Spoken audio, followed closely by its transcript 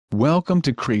Welcome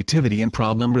to Creativity and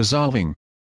Problem Resolving.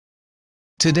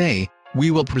 Today, we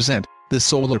will present the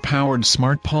solar-powered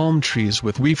smart palm trees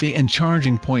with Wi-Fi and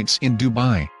charging points in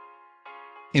Dubai.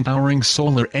 Empowering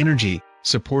solar energy,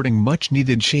 supporting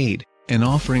much-needed shade, and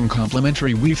offering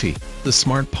complimentary Wi-Fi, the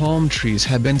smart palm trees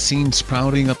have been seen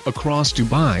sprouting up across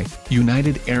Dubai,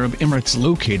 United Arab Emirates.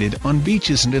 Located on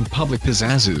beaches and in public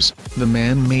pizazzes, the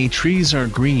man-made trees are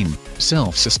green,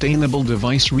 self-sustainable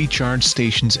device recharge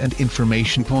stations and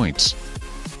information points.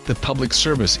 The public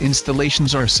service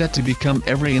installations are set to become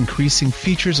ever-increasing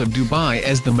features of Dubai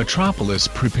as the metropolis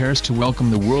prepares to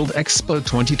welcome the World Expo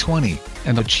 2020,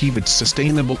 and achieve its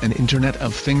sustainable and Internet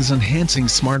of Things enhancing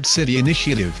smart city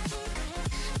initiative.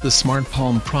 The Smart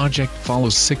Palm project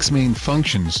follows 6 main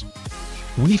functions.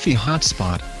 Wi-Fi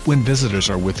hotspot: when visitors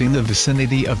are within the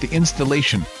vicinity of the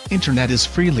installation, internet is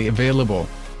freely available.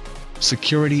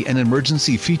 Security and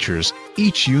emergency features: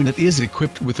 each unit is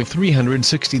equipped with a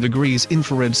 360 degrees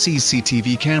infrared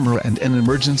CCTV camera and an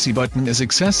emergency button is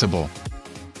accessible.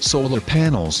 Solar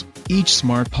panels: each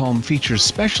smart palm features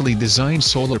specially designed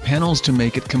solar panels to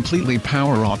make it completely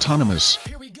power autonomous.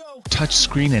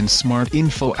 Touchscreen and smart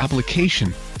info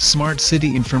application: smart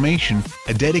city information,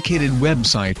 a dedicated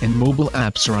website and mobile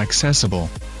apps are accessible.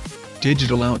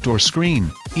 Digital outdoor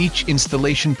screen: each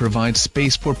installation provides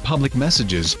space for public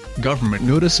messages, government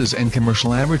notices and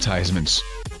commercial advertisements.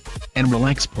 And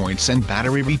relax points and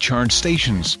battery recharge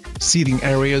stations: seating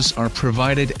areas are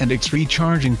provided and its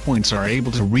recharging points are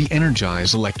able to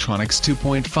re-energize electronics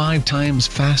 2.5 times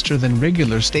faster than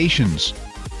regular stations.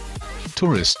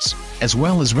 Tourists, as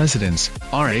well as residents,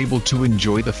 are able to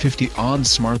enjoy the 50-odd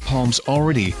smart palms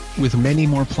already, with many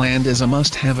more planned as a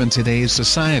must-have in today's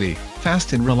society.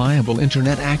 Fast and reliable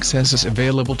internet access is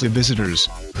available to visitors,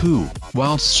 who,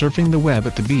 whilst surfing the web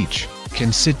at the beach,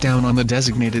 can sit down on the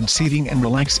designated seating and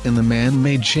relax in the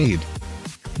man-made shade.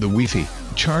 The Wi-Fi,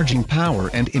 charging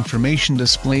power and information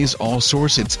displays all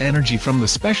source its energy from the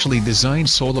specially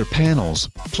designed solar panels,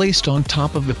 placed on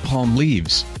top of the palm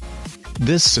leaves.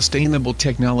 This sustainable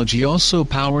technology also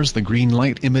powers the green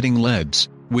light-emitting LEDs,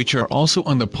 which are also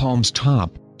on the palm's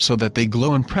top, so that they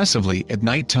glow impressively at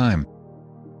night time.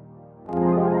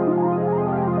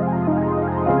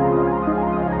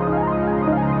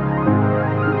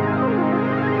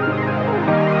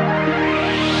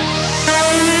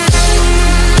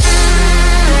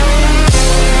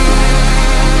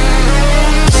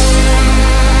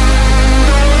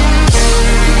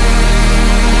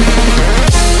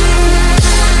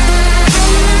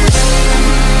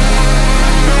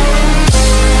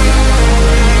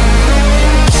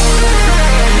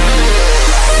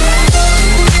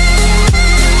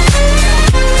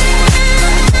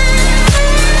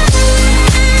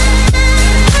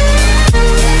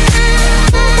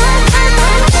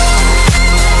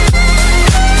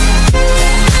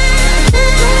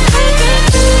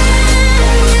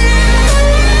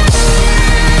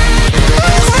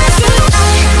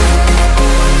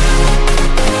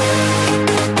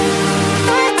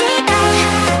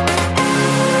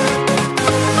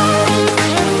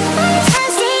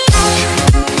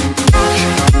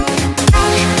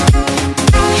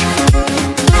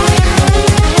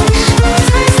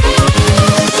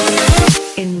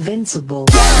 Invincible.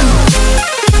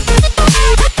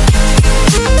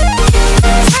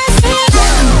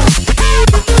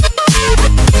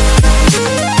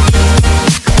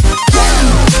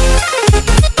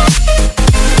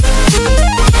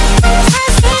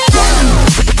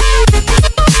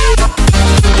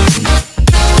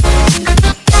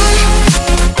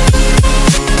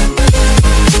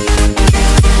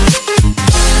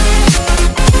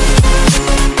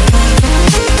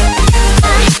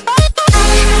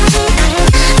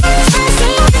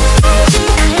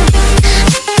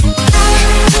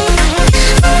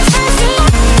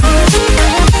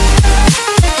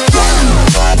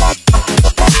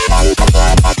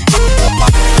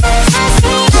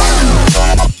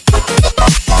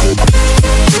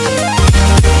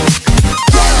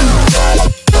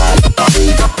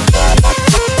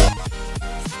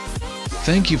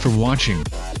 Thank you for watching.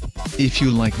 If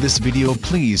you like this video,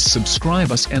 please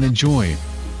subscribe us and enjoy.